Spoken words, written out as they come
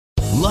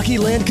Lucky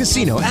Land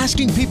Casino,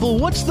 asking people,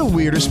 what's the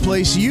weirdest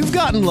place you've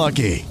gotten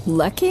lucky?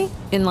 Lucky?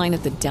 In line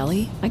at the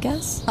deli, I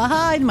guess?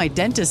 Aha, in my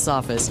dentist's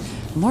office.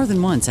 More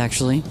than once,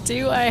 actually.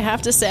 Do I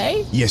have to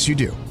say? Yes, you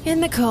do. In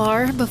the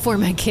car before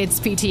my kids'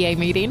 PTA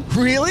meeting.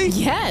 Really?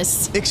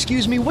 Yes.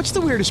 Excuse me, what's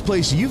the weirdest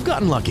place you've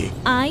gotten lucky?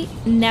 I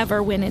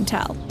never win and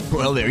tell.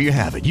 Well, there you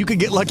have it. You can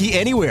get lucky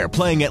anywhere,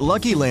 playing at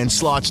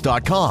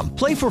LuckyLandSlots.com.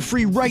 Play for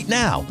free right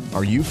now.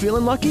 Are you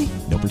feeling lucky?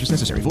 No purchase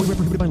necessary. Void where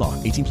prohibited by law.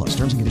 18 plus.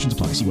 Terms and conditions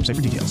apply. See website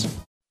for details.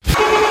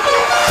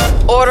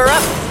 Order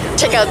up.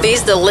 Check out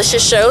these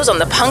delicious shows on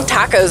the Punk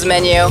Tacos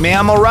menu. Me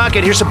llamo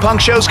Rocket. Here's some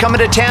punk shows coming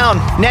to town.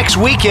 Next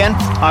weekend,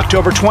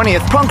 October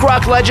 20th, Punk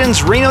Rock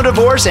Legends, Reno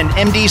Divorce, and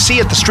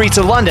MDC at the Streets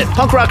of London.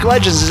 Punk Rock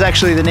Legends is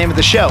actually the name of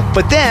the show.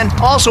 But then,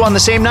 also on the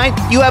same night,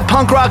 you have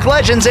Punk Rock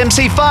Legends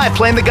MC5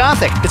 playing the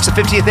Gothic. It's the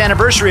 50th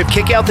anniversary of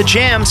Kick Out the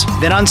Jams.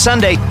 Then on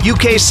Sunday,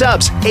 UK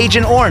Subs,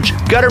 Agent Orange,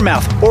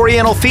 Guttermouth,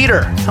 Oriental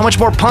Theater. How much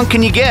more punk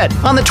can you get?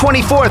 On the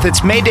 24th,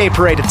 it's May Day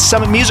Parade at the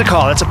Summit Music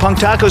Hall. That's a Punk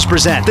Tacos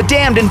present. The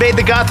Damned invade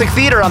the Gothic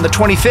Theater on the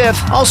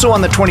 25th. Also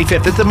on the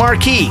 25th at the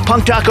Marquee,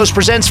 Punk Tacos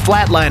presents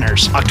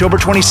Flatliners. October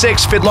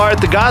 26th, Fiddler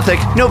at the Gothic.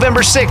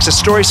 November 6th, A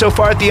Story So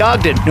Far at the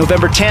Ogden.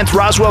 November 10th,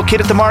 Roswell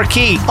Kid at the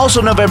Marquee. Also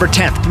November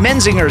 10th,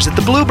 Menzingers at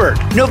the Bluebird.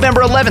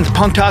 November 11th,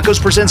 Punk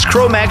Tacos presents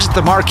Cro-Mags at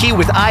the Marquee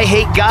with I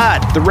Hate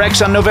God. The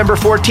Rex on November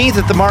 14th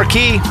at the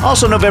Marquee.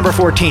 Also November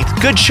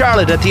 14th, Good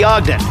Charlotte at the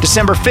Ogden.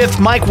 December 5th,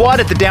 Mike Watt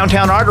at the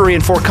Downtown Artery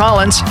in Fort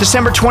Collins.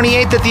 December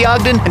 28th at the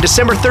Ogden. And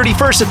December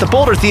 31st at the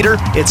Boulder Theater,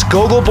 it's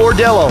Gogol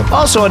Bordello.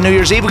 Also on New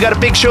Year's Eve, we got a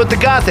big show at the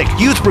Gothic,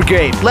 Youth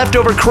Brigade,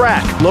 Leftover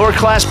Crack, Lower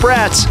Class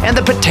Brats, and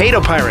the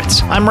Potato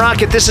Pirates. I'm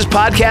Rocket. This is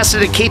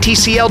podcasted at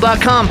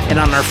ktcl.com and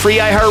on our free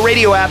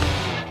iHeartRadio app.